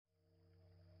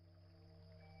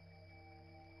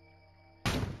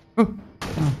Oh,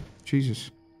 oh,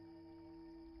 Jesus.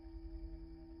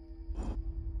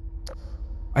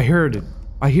 I heard it.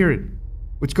 I hear it.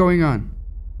 What's going on?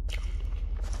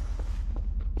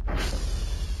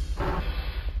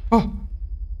 Oh.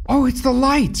 Oh, it's the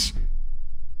lights.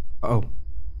 Oh.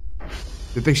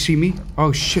 Did they see me?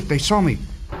 Oh, shit, they saw me.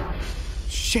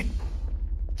 Shit.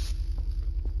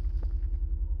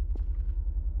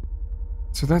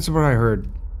 So that's what I heard.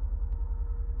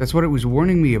 That's what it was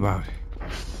warning me about.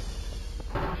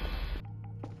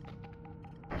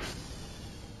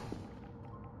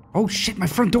 Oh shit, my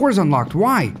front door is unlocked.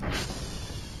 Why?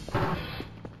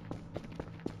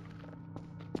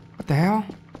 What the hell?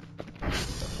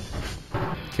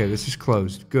 Okay, this is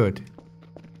closed. Good.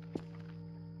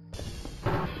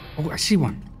 Oh, I see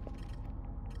one.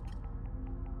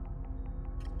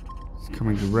 It's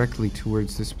coming directly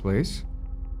towards this place.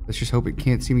 Let's just hope it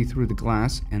can't see me through the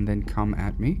glass and then come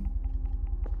at me.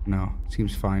 No,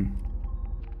 seems fine.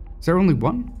 Is there only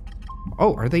one?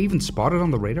 Oh, are they even spotted on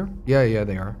the radar? Yeah,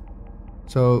 they are.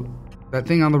 So, that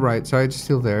thing on the right side is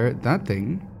still there. That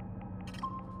thing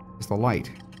is the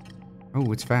light.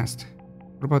 Oh, it's fast.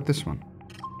 What about this one?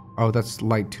 Oh, that's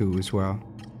light 2 as well.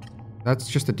 That's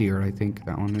just a deer, I think.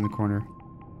 That one in the corner.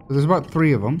 So there's about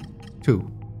 3 of them.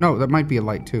 2. No, that might be a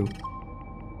light 2.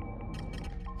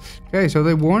 Okay, so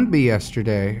they warned me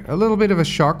yesterday. A little bit of a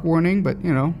shock warning, but,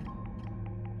 you know.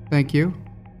 Thank you.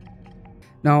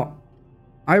 Now,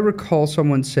 I recall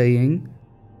someone saying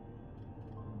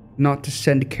not to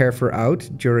send Carfer out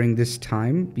during this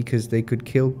time because they could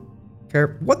kill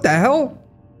Carfer. What the hell?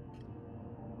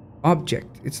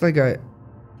 Object. It's like a...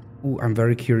 Ooh, I'm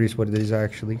very curious what it is,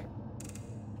 actually.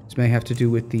 This may have to do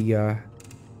with the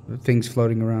things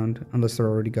floating around, unless they're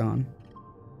already gone.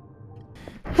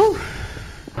 Whew.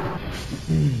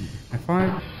 High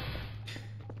five.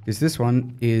 Because this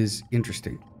one is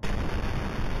interesting.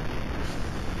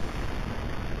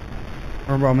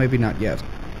 Or, well, maybe not yet.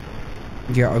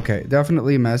 Yeah, okay.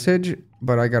 Definitely a message,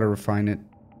 but I gotta refine it.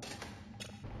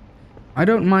 I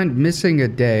don't mind missing a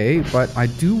day, but I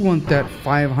do want that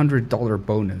 $500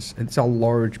 bonus. It's a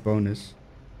large bonus.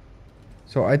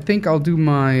 So I think I'll do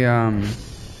my,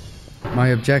 my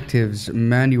objectives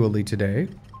manually today.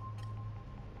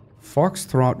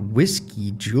 Foxtrot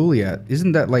Whiskey Juliet.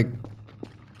 Isn't that like...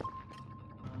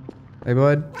 Hey,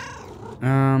 bud.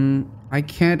 I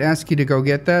can't ask you to go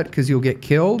get that because you'll get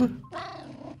killed.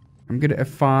 I'm gonna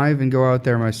F5 and go out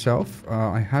there myself.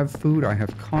 I have food, I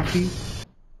have coffee.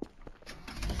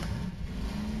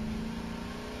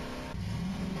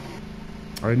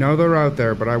 I know they're out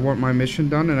there, but I want my mission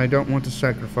done and I don't want to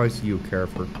sacrifice you,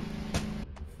 Carfer.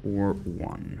 For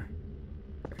one.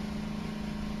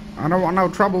 I don't want no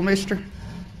trouble, mister.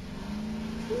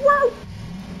 Whoa!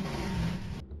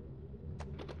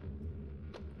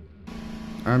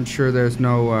 I'm sure there's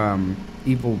no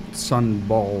evil sun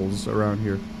balls around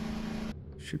here.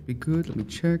 Should be good. Let me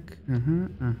check.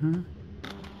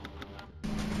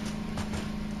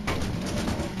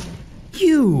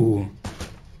 You!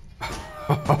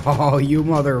 Oh, you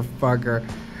motherfucker.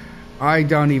 I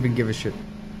don't even give a shit.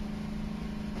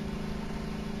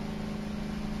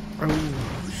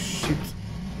 Oh, shit.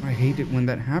 I hate it when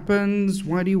that happens.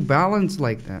 Why do you balance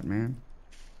like that, man?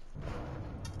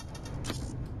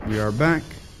 We are back.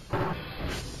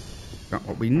 Got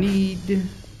what we need.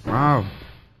 Wow.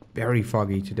 Very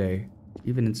foggy today.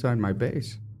 Even inside my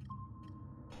base.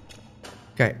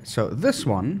 Okay, so this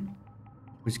one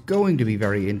was going to be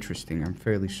very interesting, I'm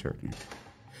fairly certain.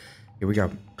 Here we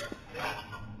go.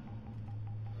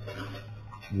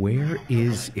 Where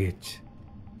is it?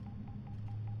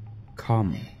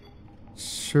 Come.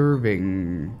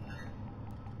 Serving.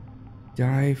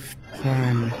 Dive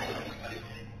time.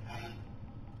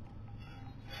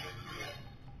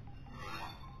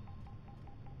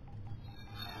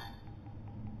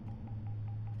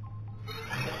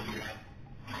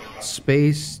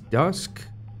 Space dusk.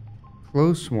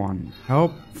 Close one.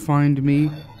 Help find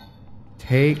me.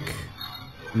 Take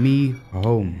me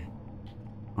home.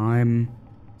 I'm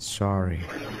sorry.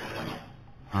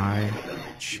 I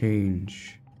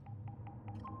change.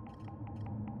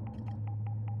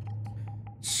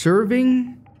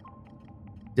 Serving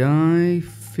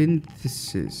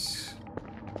diaphythesis.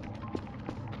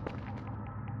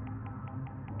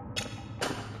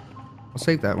 I'll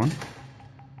save that one.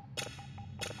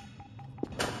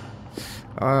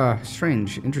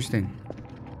 Strange. Interesting.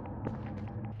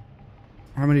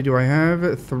 How many do I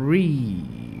have?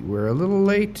 3. We're a little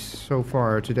late so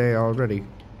far today already.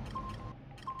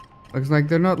 Looks like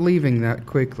they're not leaving that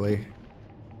quickly.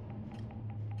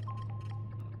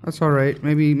 That's alright.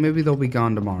 Maybe they'll be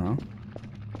gone tomorrow.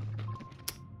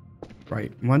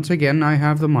 Right. Once again, I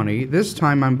have the money. This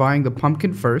time I'm buying the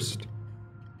pumpkin first.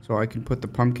 So I can put the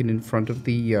pumpkin in front of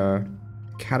the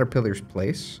caterpillar's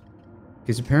place.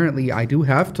 Because apparently I do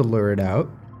have to lure it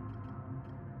out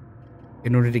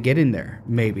in order to get in there.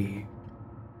 Maybe.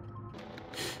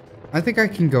 I think I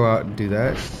can go out and do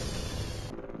that.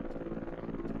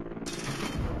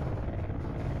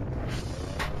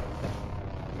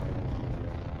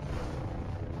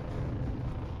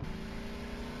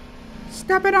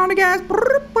 Stepping on the gas.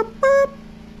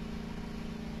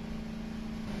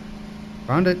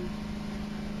 Found it.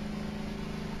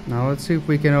 Now let's see if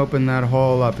we can open that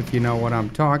hole up, if you know what I'm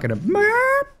talking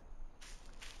about.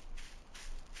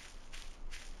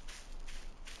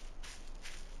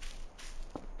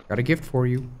 Got a gift for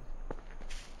you.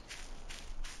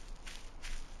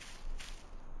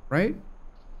 Right?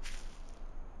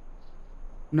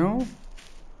 No?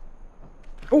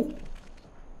 Oh!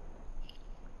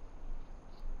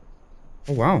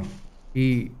 Oh, wow.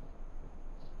 He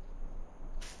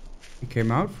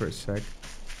came out for a sec.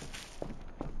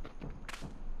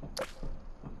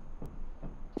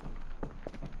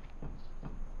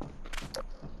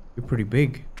 You're pretty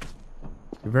big.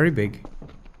 You're very big.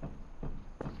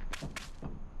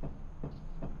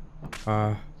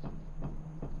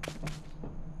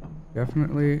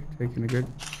 Definitely taking a good...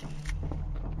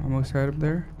 Almost had him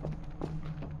there.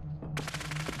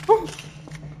 Oh!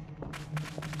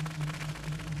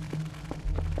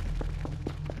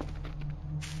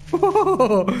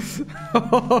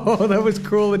 Oh, that was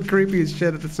cool and creepy as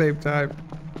shit at the same time.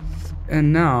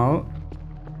 And now,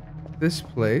 this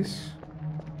place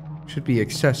should be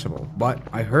accessible, but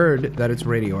I heard that it's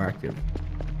radioactive.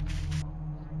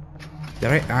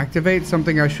 Did I activate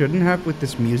something I shouldn't have with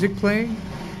this music playing?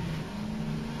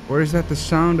 Or is that the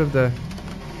sound of the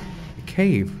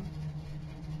cave?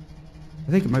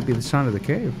 I think it might be the sound of the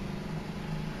cave.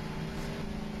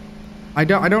 I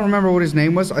don't remember what his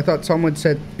name was. I thought someone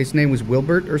said his name was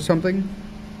Wilbert or something.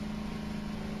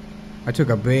 I took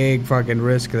a big fucking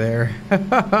risk there.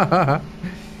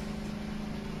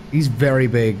 He's very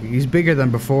big. He's bigger than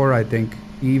before, I think.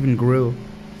 He even grew.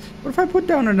 What if I put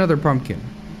down another pumpkin?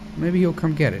 Maybe he'll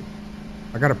come get it.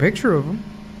 I got a picture of him.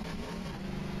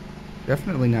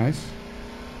 Definitely nice.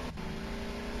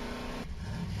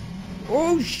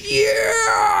 Oh, shit!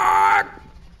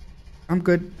 I'm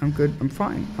good. I'm good. I'm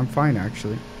fine. I'm fine,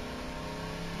 actually.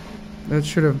 That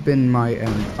should have been my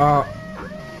end.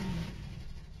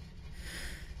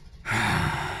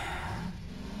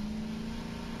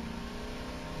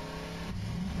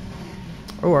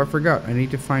 Oh, I forgot. I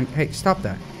need to find... Hey, stop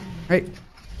that. Hey,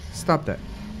 stop that.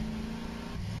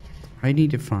 I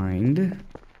need to find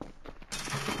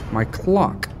my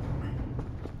clock.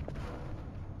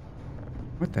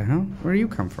 What the hell? Where do you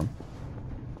come from?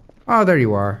 Oh, there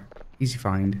you are. Easy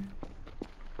find.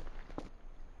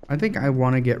 I think I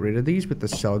want to get rid of these with the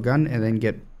cell gun and then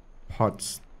get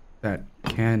pots that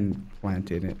can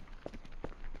plant in it.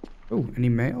 Oh, any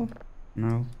mail?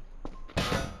 No.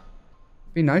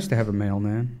 Be nice to have a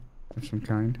mailman of some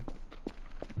kind.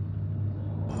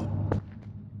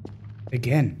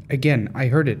 Again, I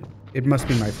heard it. It must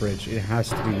be my fridge. It has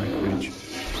to be my fridge.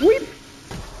 Weep!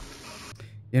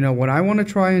 You know what I want to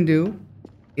try and do?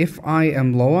 If I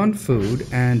am low on food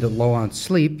and low on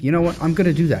sleep, you know what? I'm going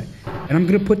to do that. And I'm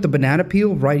going to put the banana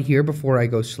peel right here before I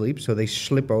go sleep so they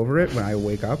slip over it when I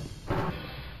wake up.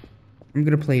 I'm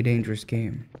going to play a dangerous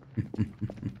game.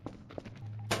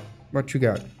 What you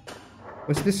got?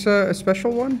 Was this a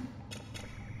special one?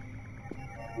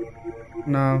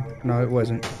 No, it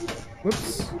wasn't.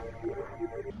 Whoops.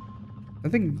 I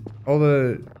think all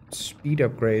the speed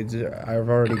upgrades I've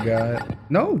already got.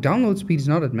 No, download speed is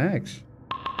not at max.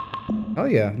 Oh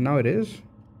yeah, now it is.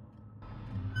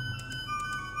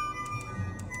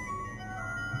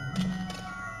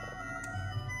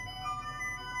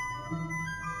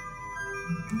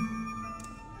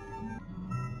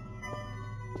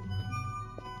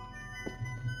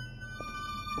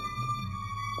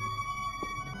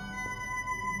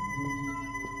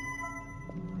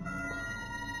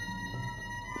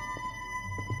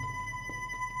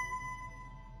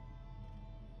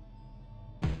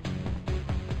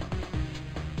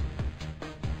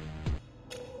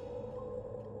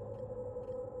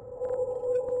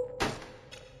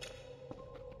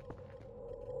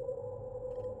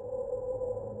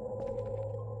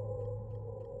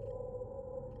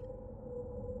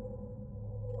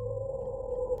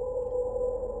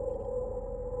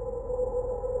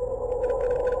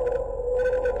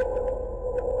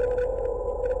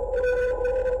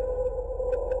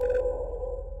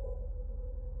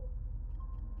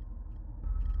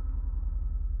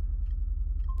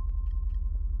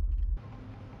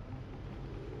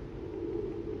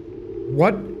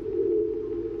 What?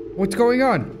 What's going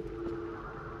on?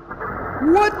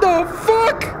 What the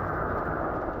fuck?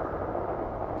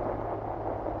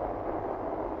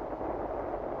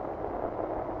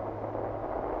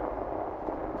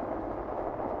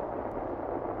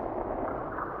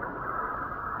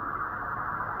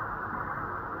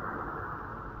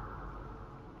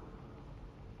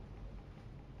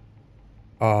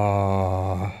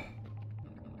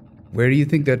 Where do you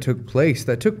think that took place?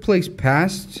 That took place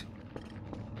past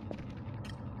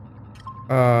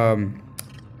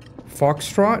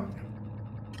Foxtrot?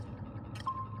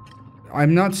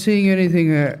 I'm not seeing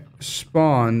anything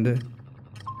spawned.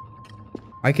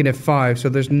 I can F5, so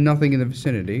there's nothing in the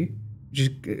vicinity.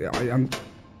 Just I'm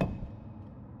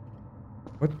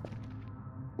what?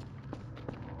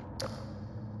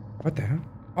 What the hell?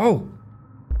 Oh!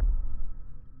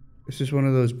 This is one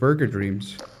of those burger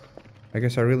dreams. I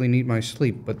guess I really need my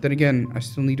sleep, but then again, I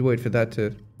still need to wait for that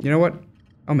to... You know what?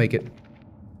 I'll make it.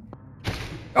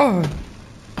 Oh!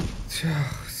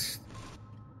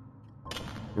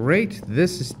 Great,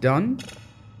 this is done.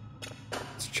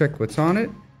 Let's check what's on it.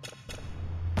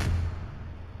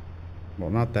 Well,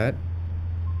 not that.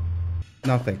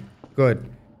 Nothing. Good.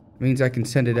 Means I can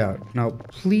send it out. Now,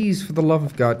 please, for the love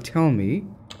of God, tell me...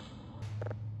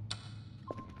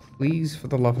 Please, for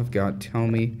the love of God, tell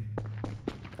me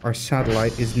our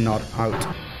satellite is not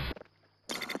out.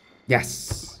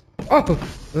 Yes! Oh!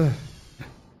 Ugh.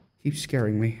 Keeps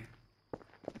scaring me.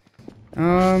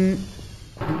 I'm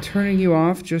turning you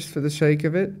off just for the sake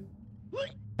of it.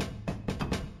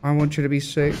 I want you to be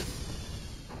safe.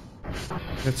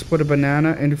 Let's put a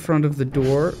banana in front of the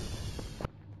door.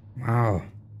 Wow.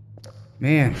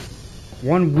 Man.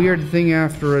 One weird thing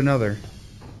after another.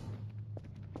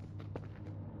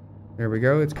 There we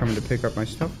go. It's coming to pick up my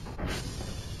stuff.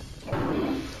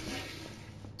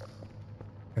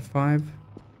 F5.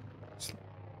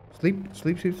 Sleep,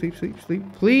 sleep, sleep, sleep, sleep,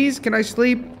 sleep. Please, can I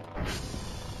sleep?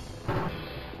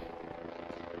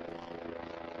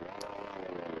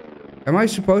 Am I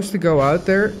supposed to go out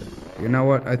there? You know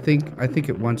what? I think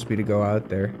it wants me to go out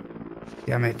there.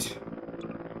 Damn it.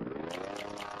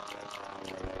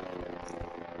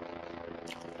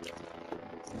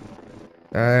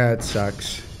 That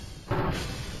sucks.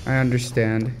 I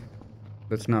understand.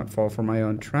 Let's not fall for my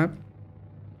own trap.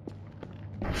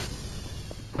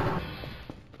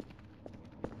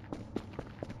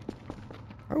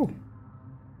 Oh.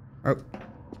 Oh.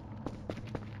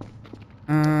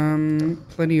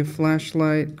 Plenty of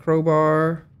flashlight,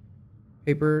 crowbar,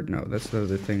 paper. No, that's the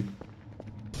other thing.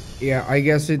 Yeah, I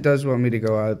guess it does want me to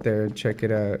go out there and check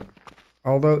it out.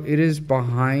 Although it is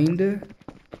behind.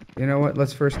 You know what?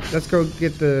 Let's go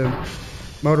get the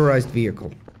motorized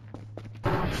vehicle.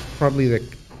 Probably the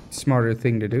smarter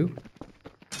thing to do.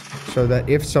 So that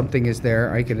if something is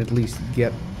there, I can at least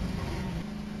get...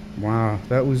 Wow,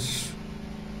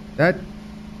 that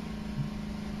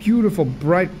beautiful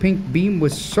bright pink beam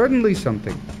was certainly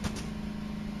something.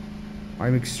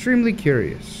 I'm extremely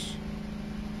curious.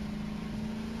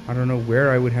 I don't know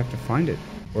where I would have to find it.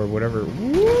 Or whatever.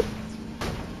 Whoop.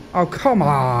 Oh, come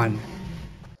on!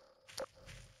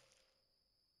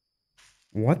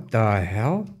 What the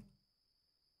hell?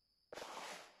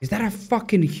 Is that a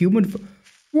fucking human?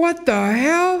 What the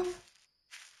hell?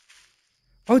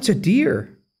 Oh, it's a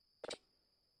deer.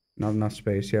 Not enough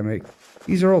space. Yeah, mate.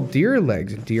 These are all deer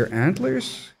legs and deer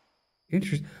antlers.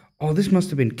 Interesting. Oh, this must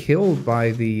have been killed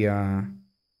by the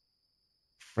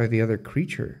other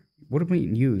creature. What did we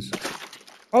use?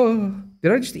 Oh,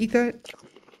 did I just eat that?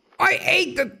 I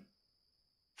ate the...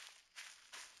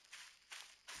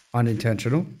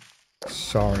 Unintentional.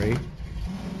 Sorry.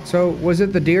 So, was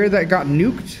it the deer that got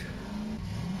nuked?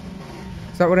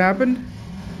 Is that what happened?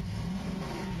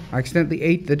 I accidentally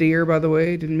ate the deer, by the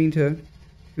way. Didn't mean to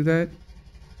do that.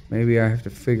 Maybe I have to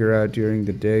figure out during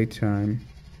the daytime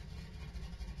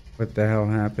what the hell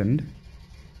happened.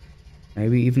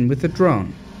 Maybe even with the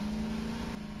drone.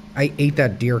 I ate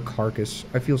that deer carcass.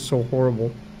 I feel so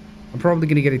horrible. I'm probably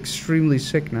gonna get extremely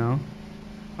sick now.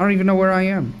 I don't even know where I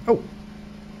am. Oh.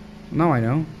 Now I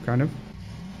know, kind of.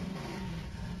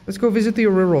 Let's go visit the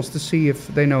Aurorals to see if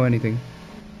they know anything.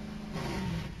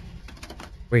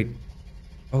 Wait.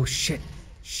 Oh, shit.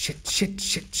 Shit.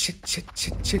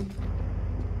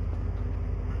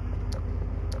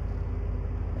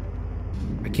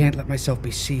 I can't let myself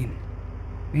be seen.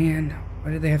 Man,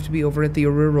 why do they have to be over at the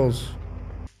Aurorals?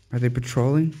 Are they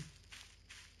patrolling?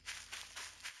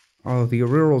 Oh, the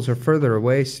Aurorals are further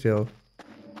away still.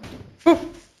 Oh!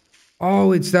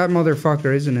 Oh, it's that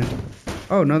motherfucker, isn't it?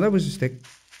 Oh, no, that was a stick.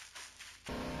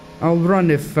 I'll run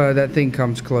if that thing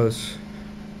comes close.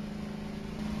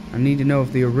 I need to know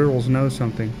if the Arirals know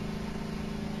something.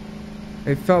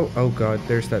 It felt... Oh god,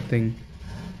 there's that thing.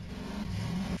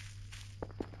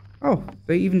 Oh,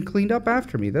 they even cleaned up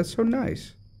after me. That's so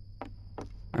nice.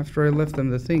 After I left them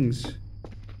the things.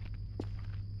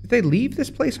 Did they leave this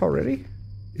place already?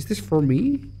 Is this for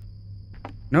me?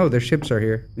 No, their ships are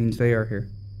here. Means they are here.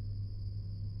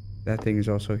 That thing is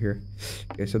also here.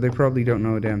 Okay, so they probably don't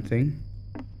know a damn thing.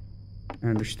 I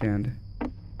understand.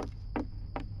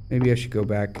 Maybe I should go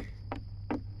back.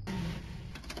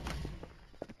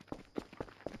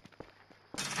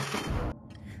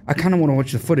 I kind of want to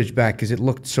watch the footage back because it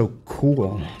looked so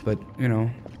cool. But, you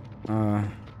know, I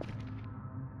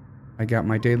got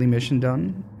my daily mission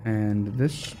done. And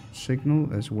this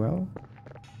signal as well.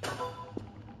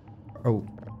 Oh.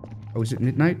 Oh, is it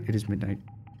midnight? It is midnight.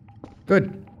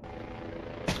 Good.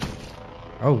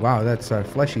 Oh, wow, that's a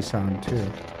fleshy sound, too.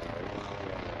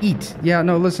 Eat. Yeah,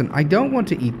 no, listen, I don't want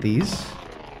to eat these.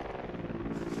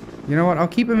 You know what? I'll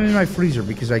keep them in my freezer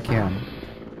because I can.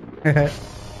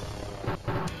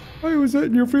 Why was that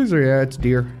in your freezer? Yeah, it's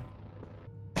deer.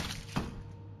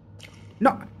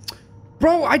 No.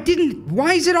 Bro, I didn't...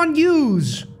 Why is it on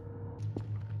use?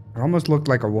 It almost looked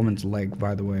like a woman's leg,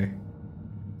 by the way.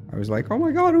 I was like, oh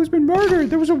my god, who's been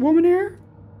murdered? There was a woman here?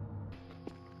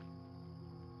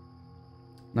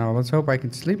 Now, let's hope I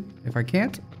can sleep. If I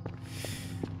can't...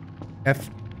 F.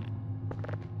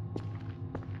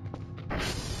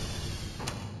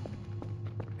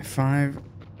 F5.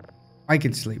 I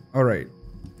can sleep. Alright.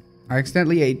 I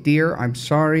accidentally ate deer. I'm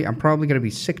sorry. I'm probably going to be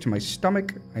sick to my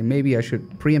stomach. Maybe I should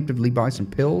preemptively buy some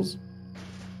pills.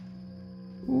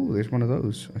 Ooh, there's one of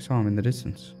those. I saw him in the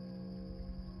distance.